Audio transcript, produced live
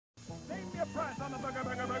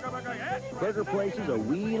Burger places are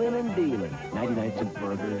wheeling and dealing. 99-cent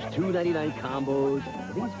burgers, $2.99 combos.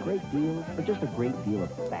 Are these great deals or just a great deal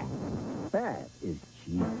of fat? Fat is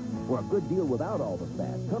cheap. For a good deal without all the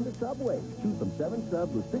fat, come to Subway. Choose from 7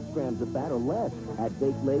 subs with 6 grams of fat or less. Add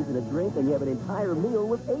baked lays and a drink, and you have an entire meal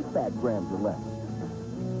with 8 fat grams or less.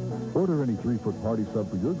 Order any 3-foot party sub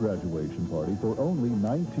for your graduation party for only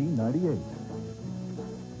 $19.98.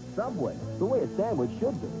 Subway, the way a sandwich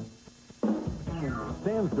should be.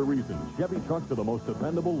 Stands to reason. Chevy trucks are the most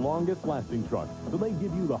dependable, longest-lasting trucks, so they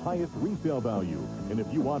give you the highest resale value. And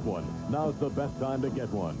if you want one, now's the best time to get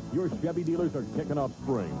one. Your Chevy dealers are kicking off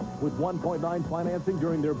spring with 1.9 financing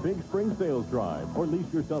during their big spring sales drive. Or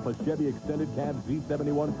lease yourself a Chevy Extended Cab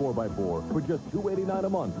Z71 4x4 for just $289 a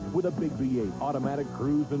month with a big V8, automatic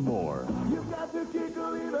cruise, and more. You got to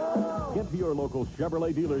kickle it up! Get to your local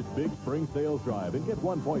Chevrolet dealer's big spring sales drive and get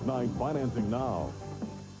 1.9 financing now.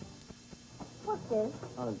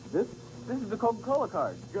 What's this? This is the Coca-Cola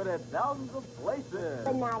card. Good at thousands of places.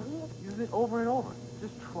 But not here. Use it over and over.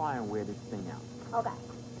 Just try and wear this thing out. Okay.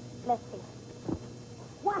 Let's see.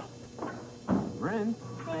 What? Rinse.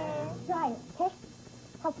 Try it, okay?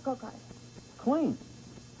 How's the Coke card? Clean.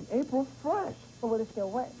 April fresh. But will it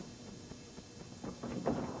still work?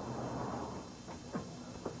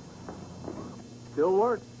 Still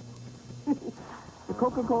works. The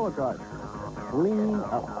Coca-Cola card. Clean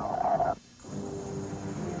up.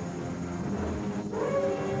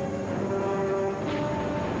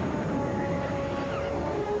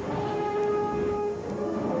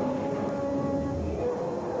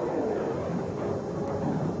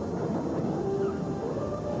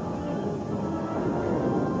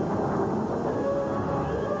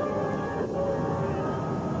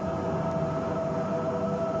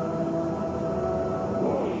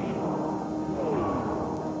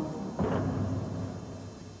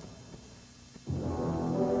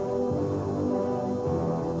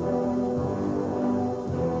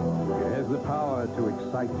 To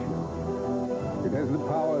excite you. It has the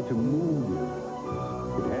power to move you.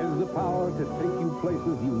 It has the power to take you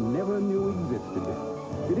places you never knew existed.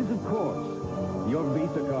 It is, of course, your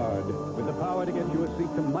Visa card, with the power to get you a seat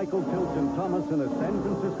to Michael Tilson Thomas and the San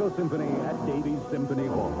Francisco Symphony at Davies Symphony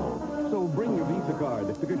Hall. So bring your Visa card,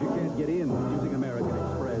 because you can't get in using American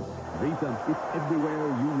Express. Visa, it's everywhere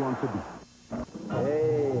you want to be.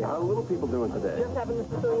 Hey, how are little people doing today? Just having the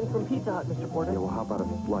Sicilian from Pizza Hut, Mr. Porter. Yeah, well, how about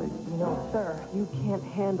a flight? No, sir, you can't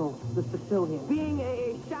handle the Sicilian. Being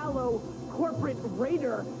a shallow corporate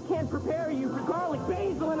raider can't prepare you for garlic,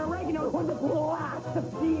 basil, and oregano when the blast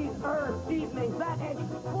of these herb seasonings that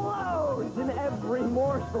explodes in every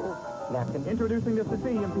morsel. Napkin. Introducing the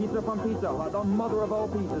Sicilian pizza from Pizza Hut, the mother of all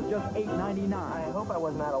pizzas, just $8.99. I hope I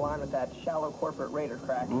wasn't out of line with that shallow corporate raider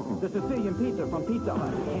crack. The Sicilian pizza from Pizza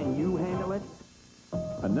Hut. Can you handle it?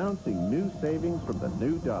 Announcing new savings from the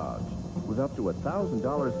new Dodge. With up to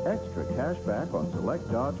 $1,000 extra cash back on select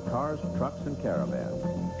Dodge cars, trucks, and caravans.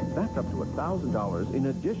 That's up to $1,000 in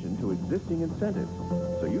addition to existing incentives.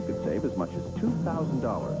 So you could save as much as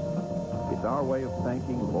 $2,000. It's our way of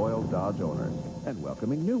thanking loyal Dodge owners and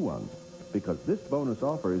welcoming new ones. Because this bonus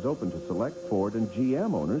offer is open to select Ford and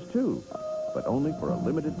GM owners, too. But only for a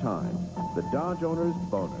limited time. The Dodge Owners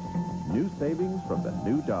Bonus. New savings from the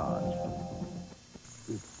new Dodge.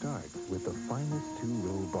 It starts with the finest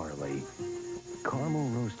 2-row barley, caramel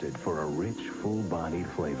roasted for a rich, full-bodied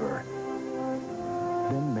flavor.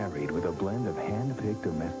 Then married with a blend of hand-picked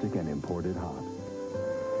domestic and imported hops.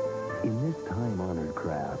 In this time-honored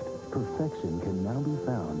craft, perfection can now be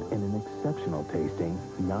found in an exceptional-tasting,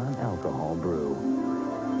 non-alcohol brew.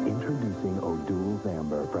 Introducing O'Doul's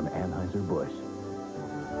Amber from Anheuser-Busch.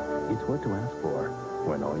 It's what to ask for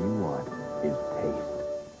when all you want is taste.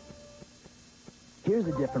 Here's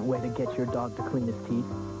a different way to get your dog to clean his teeth.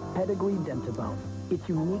 Pedigree Denta-Bones. Its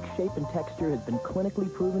unique shape and texture has been clinically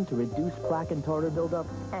proven to reduce plaque and tartar buildup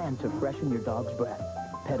and to freshen your dog's breath.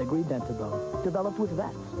 Pedigree Denta-Bones. Developed with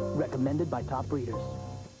vets. Recommended by top breeders.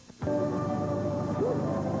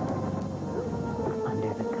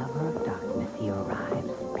 Under the cover of darkness, he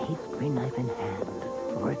arrives, pastry knife in hand,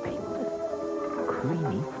 dripping,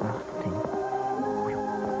 creamy frosting.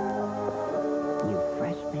 You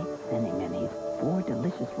fresh baked thinning, and he's 4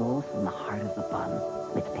 delicious rolls from the heart of the bun,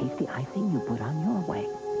 with tasty icing you put on your way.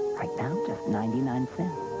 Right now, just 99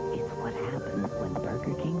 cents. It's what happens when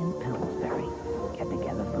Burger King and Pillsbury get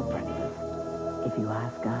together for breakfast. If you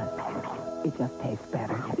ask us, it just tastes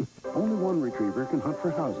better. Only one retriever can hunt for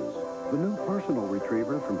houses. The new personal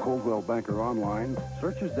retriever from Caldwell Banker Online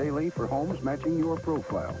searches daily for homes matching your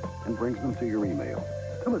profile and brings them to your email.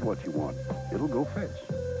 Tell it what you want. It'll go fetch.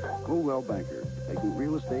 Caldwell Banker. making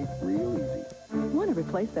real estate real easy. Want to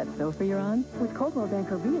replace that sofa you're on? With Coldwell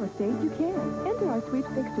Banker Real Estate, you can. Enter our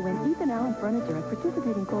sweepstakes to win Ethan Allen furniture at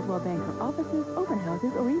participating Coldwell Banker offices, open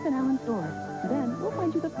houses, or Ethan Allen stores. Then we'll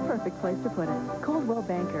find you the perfect place to put it. Coldwell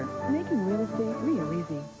Banker, making real estate real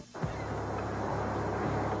easy.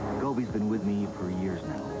 Gobi's been with me for years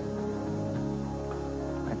now.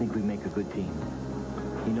 I think we make a good team.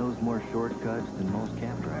 He knows more shortcuts than most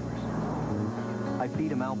cab drivers. I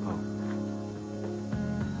feed him Alpo.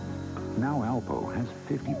 Now Alpo has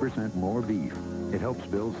 50% more beef. It helps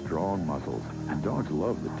build strong muscles, and dogs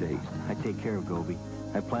love the taste. I take care of Gobi.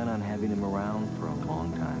 I plan on having him around for a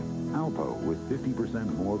long time. Alpo with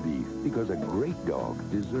 50% more beef, because a great dog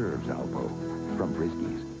deserves Alpo. From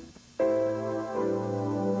Friskies.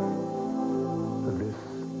 This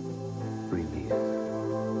release.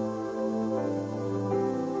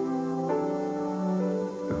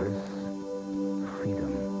 This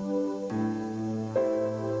freedom.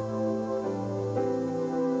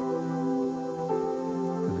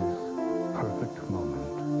 This perfect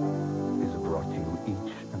moment is brought to you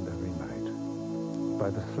each and every night by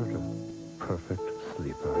the Serta Perfect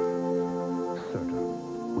Sleeper. Serta,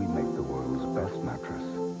 we make the world's best mattress.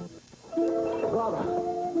 Barbara!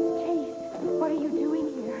 Chase, what are you doing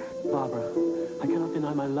here? Barbara, I cannot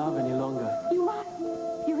deny my love any longer. You must.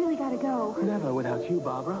 You really gotta go. Never without you,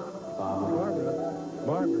 Barbara. Barbara,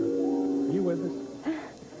 are you with us?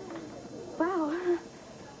 Wow.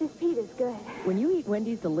 This Pita's good. When you eat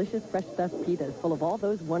Wendy's delicious fresh stuffed pitas full of all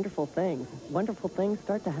those wonderful things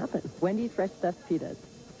start to happen. Wendy's fresh stuffed pitas.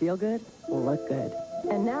 Feel good, will look good.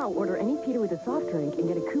 And now order any pita with a soft drink and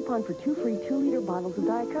get a coupon for 2 free 2-liter bottles of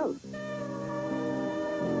Diet Coke.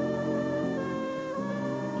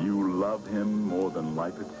 You love him more than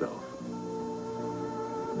life itself.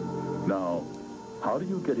 Now, how do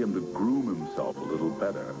you get him to groom himself a little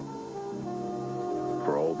better?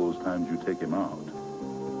 For all those times you take him out.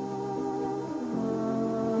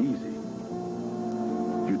 Easy.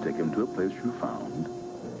 You take him to a place you found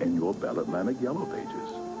in your Bell Atlantic Yellow Pages,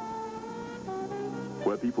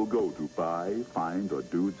 where people go to buy, find, or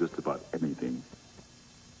do just about anything.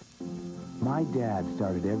 My dad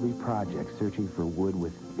started every project searching for wood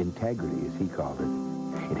with integrity, as he called it.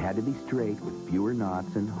 It had to be straight with fewer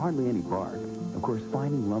knots and hardly any bark. Of course,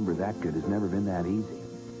 finding lumber that good has never been that easy.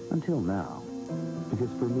 Until now. Because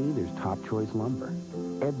for me, there's top choice lumber.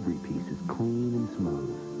 Every piece is clean and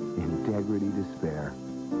smooth. Integrity to spare.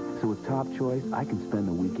 So with top choice, I can spend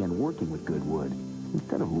the weekend working with good wood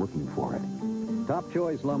instead of looking for it. Top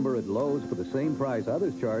choice lumber at Lowe's for the same price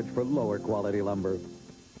others charge for lower quality lumber.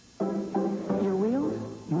 Your wheels?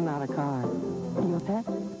 Not a car. Your pet?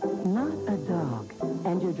 Not a dog.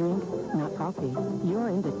 And your drink? Not coffee. You're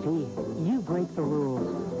into tea. You break the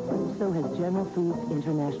rules. So has General Foods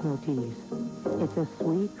International Teas. It's a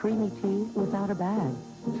sweet, creamy tea without a bag.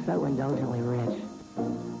 So indulgently rich.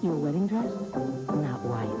 Your wedding dress? Not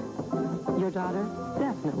white. Your daughter?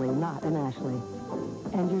 Definitely not an Ashley.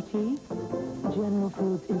 And your tea? General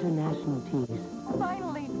Foods International Teas.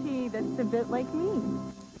 Finally, tea that's a bit like me.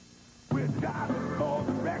 We're driving for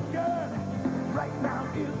the record. Right now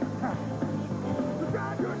is the time to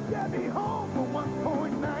drive your Chevy home for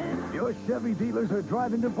 1.9. Your Chevy dealers are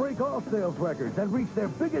driving to break all sales records and reach their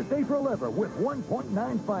biggest April ever with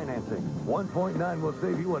 1.9 financing. 1.9 will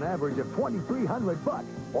save you an average of $2,300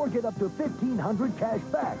 or get up to $1,500 cash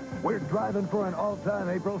back. We're driving for an all-time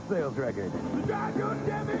April sales record. To drive your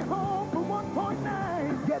Chevy home for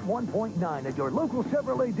 1.9. Get 1.9 at your local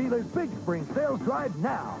Chevrolet dealer's Big Spring Sales Drive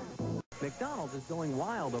now. McDonald's is going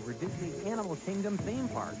wild over Disney's Animal Kingdom theme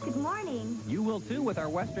park. Good morning. You will too with our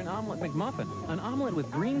Western Omelette McMuffin. An omelet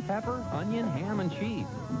with green pepper, onion, ham, and cheese.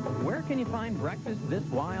 Where can you find breakfast this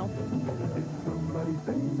wild?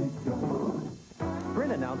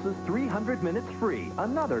 Sprint announces 300 minutes free.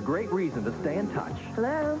 Another great reason to stay in touch.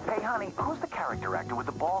 Hello? Hey, honey, who's the character actor with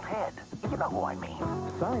the bald head? You know who I mean.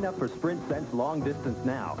 Sign up for Sprint Sense Long Distance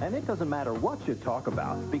now, and it doesn't matter what you talk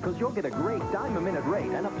about, because you'll get a great dime-a-minute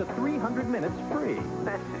rate and up to 300 minutes free.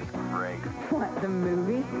 This is great. What, the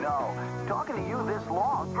movie? No, talking to you this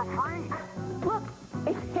long for free. Look,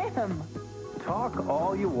 it's him. Talk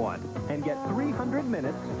all you want and get 300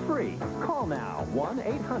 minutes free. Call now,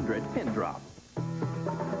 1-800-PIN-DROP.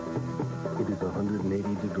 It is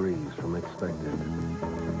 180 degrees from expected.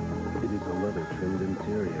 It is a leather-trimmed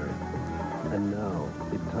interior. And now,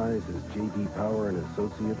 it ties as J.D. Power and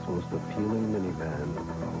Associates' most appealing minivan.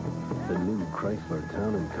 The new Chrysler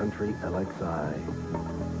Town & Country LXI.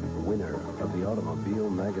 Winner of the Automobile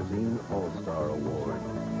Magazine All-Star Award.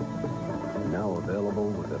 Now available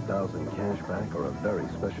with 1,000 cash back or a very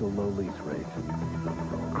special low lease rate.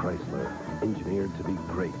 Chrysler, engineered to be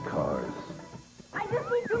great cars. I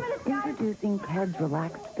just need 2 minutes, guys. Introducing Keds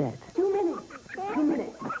Relaxed Fit. 2 minutes. 2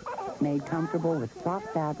 minutes. Made comfortable with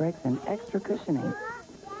soft fabrics and extra cushioning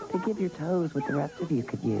to give your toes what the rest of you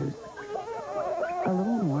could use. A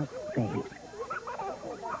little more space.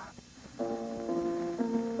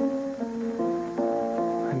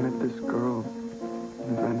 I met this girl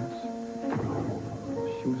in Venice.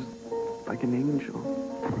 She was like an angel.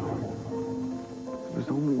 It was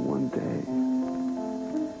only one day.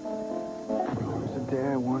 It was a day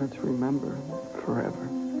I wanted to remember forever.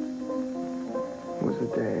 It was a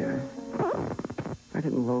day I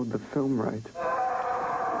didn't load the film right.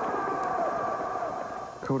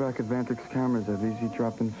 Kodak Advantix cameras have easy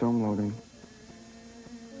drop-in film loading.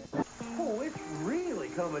 Oh, it's really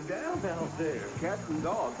coming down out there. Cats and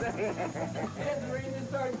dogs. It's raining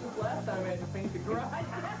starting since last time I had to paint the garage.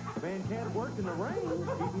 Man can't work in the rain.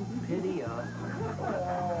 Pity us.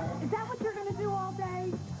 Is that what you're going to do all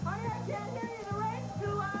day? Honey, I can't hear you. The rain's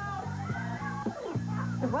too loud.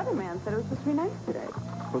 The weatherman said it was supposed to be nice today.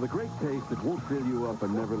 For the great taste that won't fill you up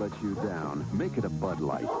and never let you down, make it a Bud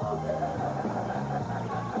Light.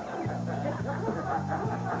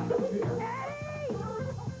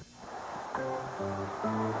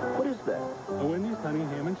 What is that? A Wendy's honey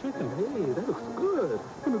ham and chicken. Hey, that looks good.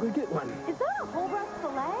 I'm going to get one. Is that a whole breast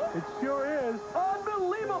filet? It sure is.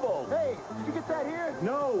 Unbelievable! Hey, did you get that here?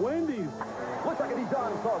 No, Wendy's. Looks like a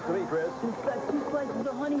Dijon sauce to me, Chris. It's got 2 slices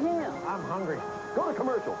of honey ham. I'm hungry. Go to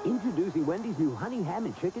commercial. Introducing Wendy's new honey ham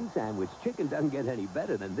and chicken sandwich. Chicken doesn't get any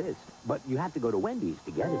better than this, but you have to go to Wendy's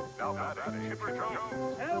to get it.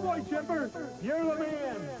 Attaboy, Chipper. You're the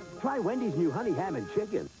man. Try Wendy's new honey ham and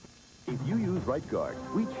chicken. If you use Right Guard,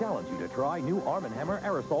 we challenge you to try new Arm & Hammer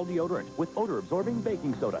aerosol deodorant with odor-absorbing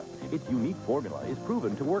baking soda. Its unique formula is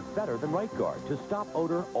proven to work better than Right Guard to stop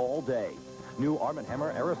odor all day. New Arm &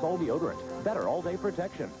 Hammer aerosol deodorant. Better all-day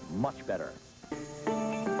protection. Much better.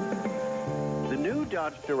 The new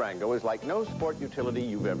Dodge Durango is like no sport utility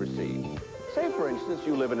you've ever seen. Say, for instance,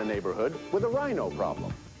 you live in a neighborhood with a rhino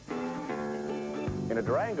problem. In a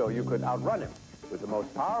Durango, you could outrun him with the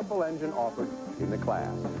most powerful engine offered in the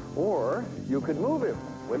class. Or you could move him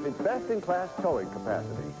with its best-in-class towing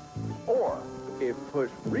capacity. Or, if push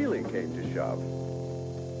really came to shove,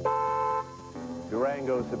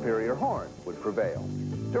 Durango's superior horn would prevail.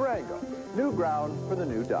 Durango, new ground for the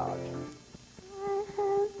new Dodge.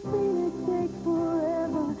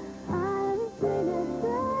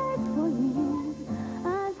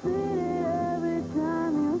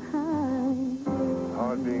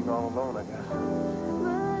 Hard being all alone, I guess.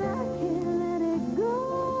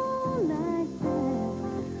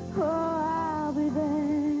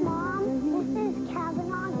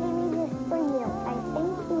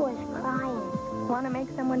 Want to make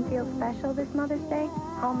someone feel special this Mother's Day?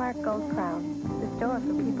 Hallmark Gold Crown, the store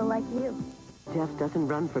for people like you. Jeff doesn't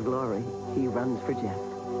run for glory. He runs for Jeff.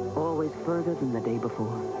 Always further than the day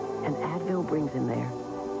before. And Advil brings him there.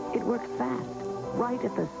 It works fast, right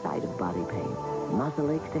at the site of body pain.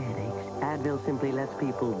 Muscle aches to headaches. Advil simply lets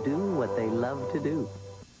people do what they love to do.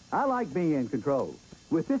 I like being in control.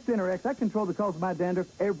 With this Denorex, I control the cause of my dandruff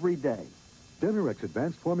every day. Denorex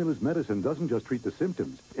Advanced Formulas medicine doesn't just treat the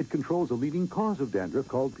symptoms. It controls a leading cause of dandruff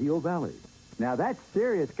called Peel Valley. Now that's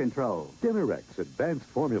serious control. Denorex Advanced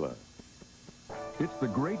Formula. It's the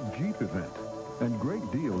Great Jeep event, and great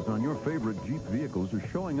deals on your favorite Jeep vehicles are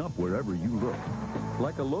showing up wherever you look.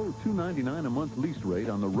 Like a low $299 a month lease rate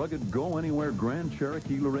on the rugged Go Anywhere Grand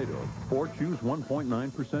Cherokee Laredo, or choose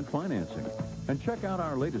 1.9% financing. And check out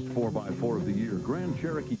our latest 4x4 of the year, Grand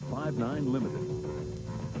Cherokee 5.9 Limited.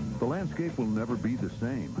 The landscape will never be the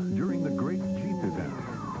same during the Great Jeep event,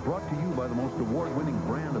 brought to you by the most award-winning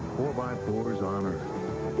brand of 4x4s on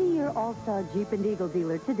earth. See your all-star Jeep and Eagle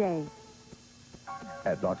dealer today.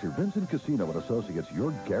 At Dr. Vincent Cascino and Associates,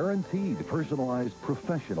 you're guaranteed personalized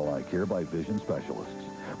professional eye care by vision specialists.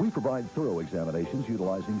 We provide thorough examinations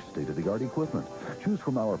utilizing state-of-the-art equipment. Choose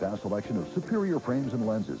from our vast selection of superior frames and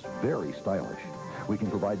lenses, very stylish. We can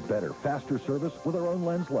provide better, faster service with our own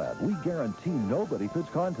lens lab. We guarantee nobody fits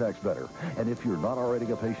contacts better. And if you're not already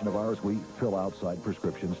a patient of ours, we fill outside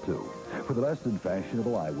prescriptions too. For the best in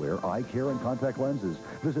fashionable eyewear, eye care, and contact lenses,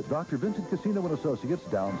 visit Dr. Vincent Cascino and Associates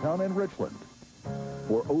downtown in Richland.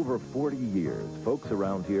 For over 40 years, folks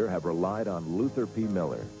around here have relied on Luther P.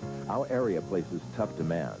 Miller. Our area places tough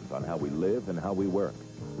demands on how we live and how we work.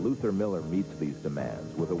 Luther Miller meets these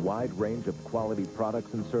demands with a wide range of quality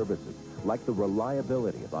products and services, like the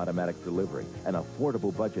reliability of automatic delivery and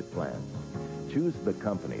affordable budget plans. choose the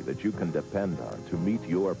company that you can depend on to meet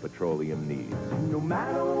your petroleum needs. No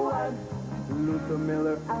matter what, Luther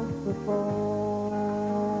Miller outperforms.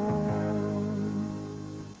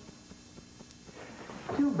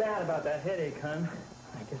 Too bad about that headache, hon.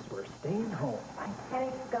 I guess we're staying home. My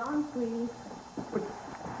headache's gone, sweetie. But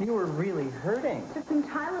you were really hurting. Took some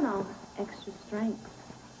Tylenol. Extra strength.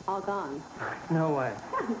 All gone. No way.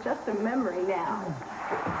 Just a memory now.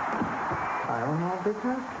 Tylenol,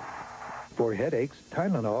 Vincent? For headaches,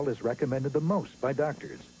 Tylenol is recommended the most by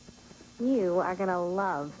doctors. You are going to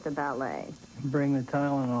love the ballet. Bring the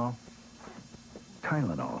Tylenol.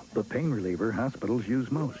 Tylenol, the pain reliever hospitals use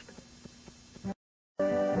most.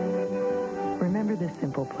 Remember the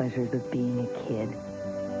simple pleasures of being a kid?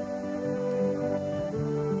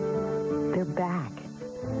 They're back.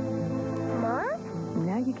 Mom?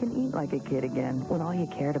 Now you can eat like a kid again when all you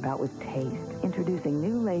cared about was taste. Introducing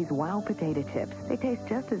new Lay's Wow Potato Chips. They taste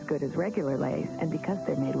just as good as regular Lay's, and because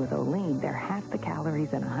they're made with Olean, they're half the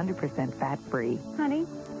calories and 100% fat-free. Honey,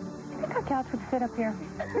 I think our couch would fit up here.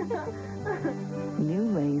 New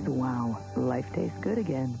Lay's Wow. Life tastes good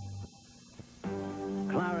again.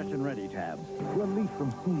 Claritin Ready Tabs. Relief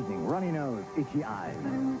from sneezing, runny nose, itchy eyes.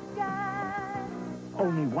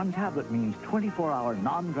 Only one tablet means 24-hour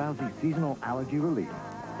non-drowsy seasonal allergy relief.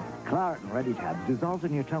 Claritin Ready Tabs dissolves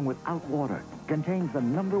in your tongue without water. Contains the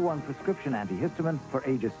 #1 prescription antihistamine for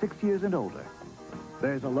ages 6 years and older.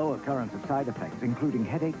 There's a low occurrence of side effects, including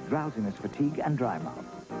headache, drowsiness, fatigue, and dry mouth.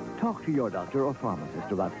 Talk to your doctor or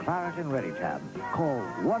pharmacist about Claritin Ready Tabs. Call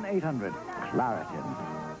 1-800-CLARITIN.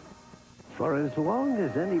 For as long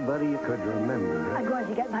as anybody could remember, I'm going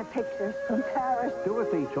to get my pictures from Paris.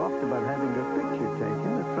 Dorothy talked about having a picture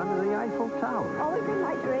taken in front of the Eiffel Tower. Always in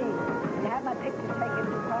my dreams to have my pictures taken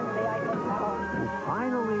in front of the Eiffel Tower. And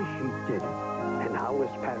finally she did it. And how was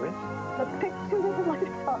Paris? The picture of a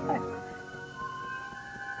lifetime.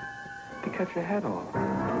 To cut your head off.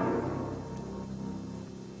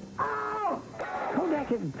 Oh! Kodak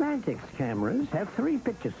Advantix cameras have 3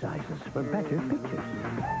 picture sizes for better pictures.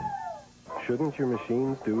 Shouldn't your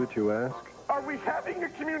machines do what you ask? Are we having a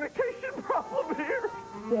communication problem here?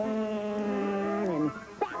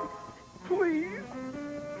 Please,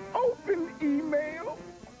 open email.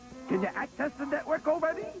 Can you access the network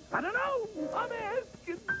already? I don't know. I'm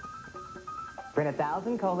asking. Print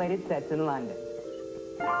 1,000 collated sets in London.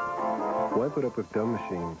 Why put up with dumb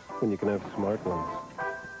machines when you can have smart ones?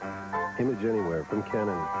 Image Anywhere from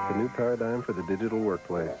Canon, the new paradigm for the digital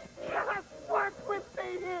workplace. Just work with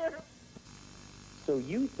me here. So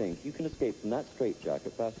you think you can escape from that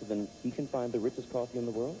straitjacket faster than he can find the richest coffee in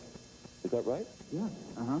the world? Is that right? Yeah.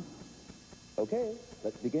 Uh-huh. Okay,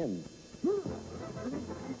 let's begin.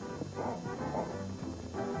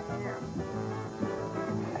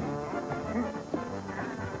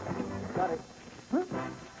 Got it.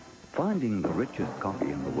 Finding the richest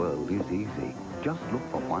coffee in the world is easy. Just look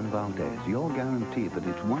for Juan Valdez. You're guaranteed that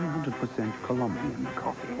it's 100% Colombian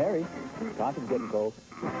coffee. Harry, coffee's getting cold.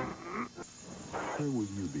 Where will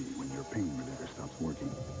you be when your pain reliever stops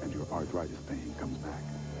working and your arthritis pain comes back?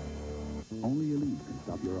 Only Aleve can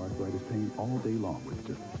stop your arthritis pain all day long with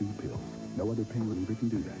just 2 pills. No other pain reliever can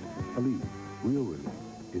do that. Aleve, real relief,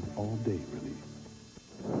 is all-day relief.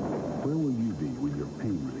 Where will you be when your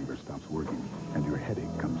pain reliever stops working and your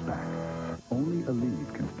headache comes back? Only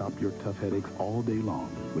Aleve can stop your tough headaches all day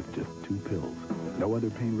long with just 2 pills. No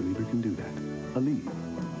other pain reliever can do that. Aleve,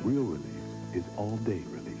 real relief, is all-day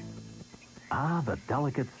relief. Ah, the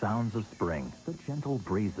delicate sounds of spring, the gentle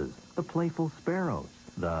breezes, the playful sparrows,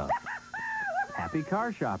 the happy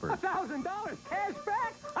car shoppers. $1,000 cash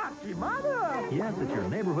back? Achimada! Yes, it's your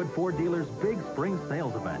neighborhood Ford dealer's big spring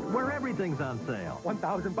sales event, where everything's on sale.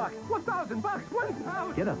 $1,000. $1,000.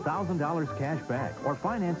 $1,000. Get $1,000 cash back, or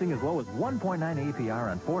financing as low as 1.9 APR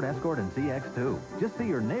on Ford Escort and CX2. Just see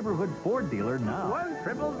your neighborhood Ford dealer now.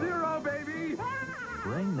 1,000, baby!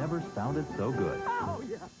 Spring never sounded so good. Oh,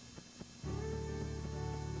 yeah.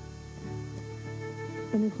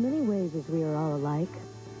 In as many ways as we are all alike,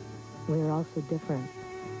 we are also different.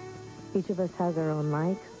 Each of us has our own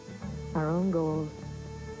likes, our own goals,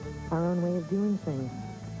 our own way of doing things.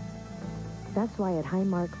 That's why at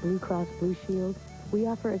Hallmark Blue Cross Blue Shield, we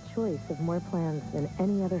offer a choice of more plans than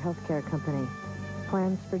any other healthcare company.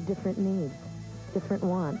 Plans for different needs, different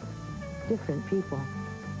wants, different people.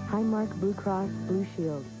 Hallmark Blue Cross Blue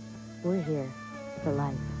Shield. We're here for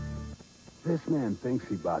life. This man thinks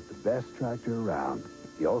he bought the best tractor around.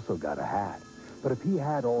 He also got a hat. But if he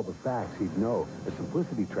had all the facts, he'd know the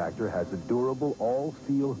Simplicity tractor has a durable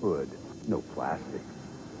all-steel hood, no plastic,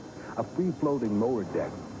 a free-floating lower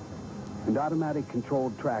deck, and automatic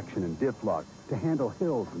controlled traction and diff lock to handle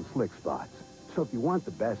hills and slick spots. So if you want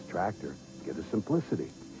the best tractor, get a Simplicity.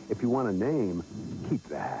 If you want a name, keep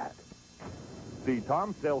that. See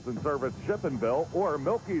Tom Sales and Service Shippensville or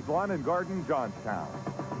Milky's Lawn and Garden, Johnstown.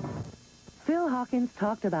 Phil Hawkins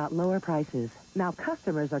talked about lower prices. Now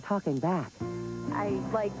customers are talking back. I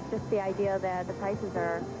like just the idea that the prices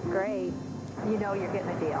are great. You know you're getting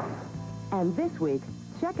a deal. And this week,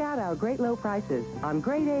 check out our great low prices on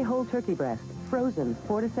grade A whole turkey breast, frozen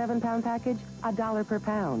 4 to 7 pound package, $1 per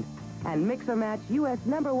pound. And mix or match U.S.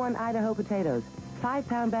 #1 Idaho potatoes, 5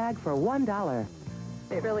 pound bag for $1.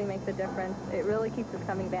 It really makes a difference. It really keeps us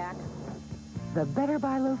coming back. The better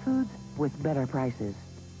buy low foods with better prices.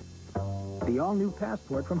 The all-new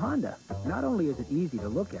Passport from Honda. Not only is it easy to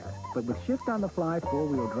look at, but with shift-on-the-fly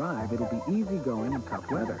four-wheel drive, it'll be easy going in tough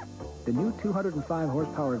weather. The new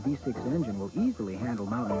 205-horsepower V6 engine will easily handle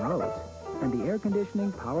mountain roads. And the air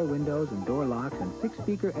conditioning, power windows, and door locks, and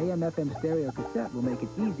 6-speaker AM/FM stereo cassette will make it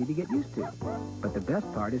easy to get used to. But the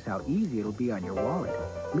best part is how easy it'll be on your wallet.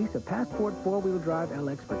 Lease a Passport 4-wheel drive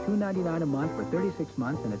LX for $299 a month for 36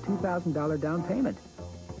 months and a $2,000 down payment.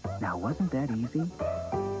 Now, wasn't that easy?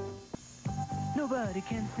 Nobody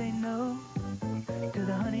can say no to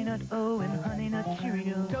the Honey Nut O and Honey Nut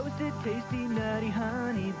Cheerios. Toasted, tasty, nutty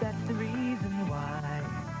honey, that's the reason why.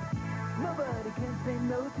 Nobody can say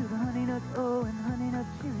no to the Honey Nut O and Honey Nut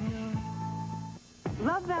Cheerios.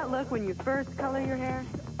 Love that look when you first color your hair,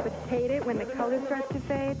 but hate it when the color starts to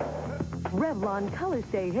fade? Revlon Color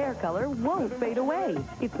Stay hair color won't fade away.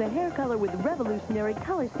 It's the hair color with revolutionary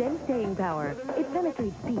Color Stay staying power. It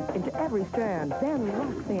penetrates deep into every strand, then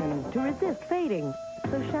locks in to resist fading.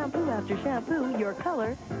 So shampoo after shampoo, your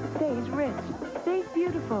color stays rich, stays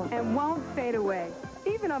beautiful, and won't fade away,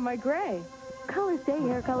 even on my gray. Color Stay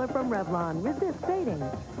hair color from Revlon. Resist fading.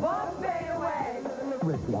 Won't fade away.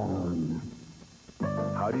 Revlon.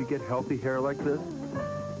 How do you get healthy hair like this?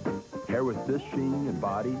 Hair with this sheen and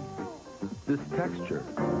body, this texture,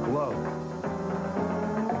 glow.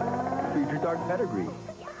 Feed your dog Pedigree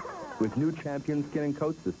with new Champion Skin and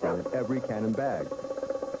Coat System in every Canon bag.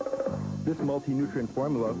 This multi-nutrient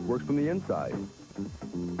formula works from the inside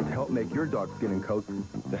to help make your dog's skin and coat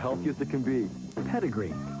the healthiest it can be.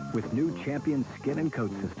 Pedigree with new Champion Skin and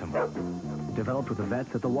Coat System. Developed with the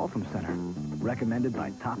vets at the Waltham Center. Recommended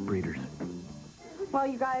by top breeders. Well,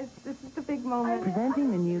 you guys, this is the big moment.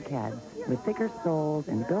 Presenting the new Keds. With thicker soles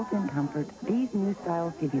and built-in comfort, these new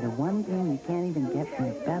styles give you the one thing you can't even get from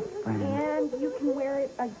your best friend. And you can wear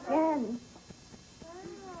it again.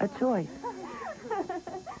 A choice.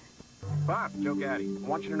 Bob, Joe Gaddy. I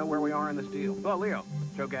want you to know where we are in this deal. Oh, Leo,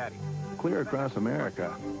 Joe Gaddy. Clear across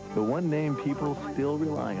America, the one name people still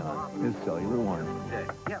rely on is Cellular One.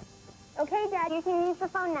 Yeah. Okay, Dad, you can use the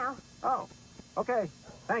phone now. Oh, okay.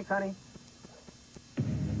 Thanks, honey.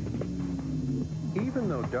 Even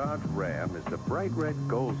though Dodge Ram is the bright red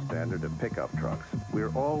gold standard of pickup trucks,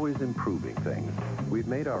 we're always improving things. We've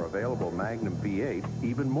made our available Magnum V8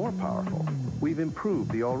 even more powerful. We've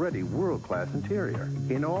improved the already world-class interior.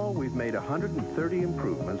 In all, we've made 130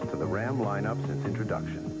 improvements to the Ram lineup since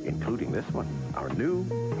introduction, including this one, our new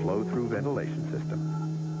flow-through ventilation system.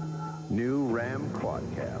 New Ram Quad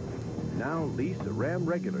Cab. Now lease a Ram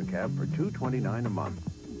regular cab for $229 a month.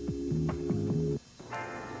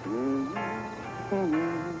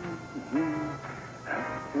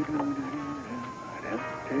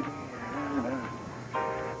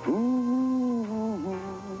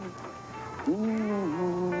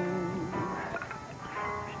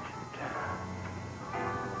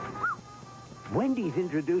 Wendy's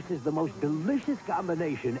introduces the most delicious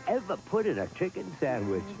combination ever put in a chicken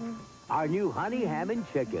sandwich. Our new honey ham and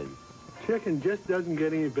chicken. Chicken just doesn't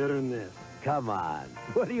get any better than this. Come on.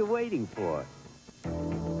 What are you waiting for?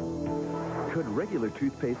 Could regular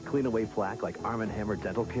toothpaste clean away plaque like Arm & Hammer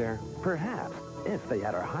Dental Care? Perhaps, if they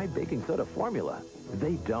had our high baking soda formula.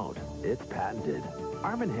 They don't. It's patented.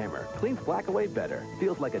 Arm & Hammer cleans plaque away better.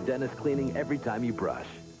 Feels like a dentist cleaning every time you brush.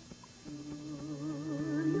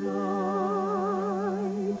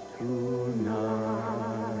 Tonight,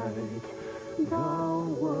 the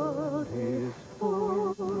world is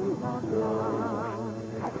full of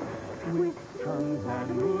light, with suns and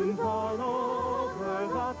moons all over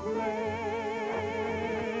the place.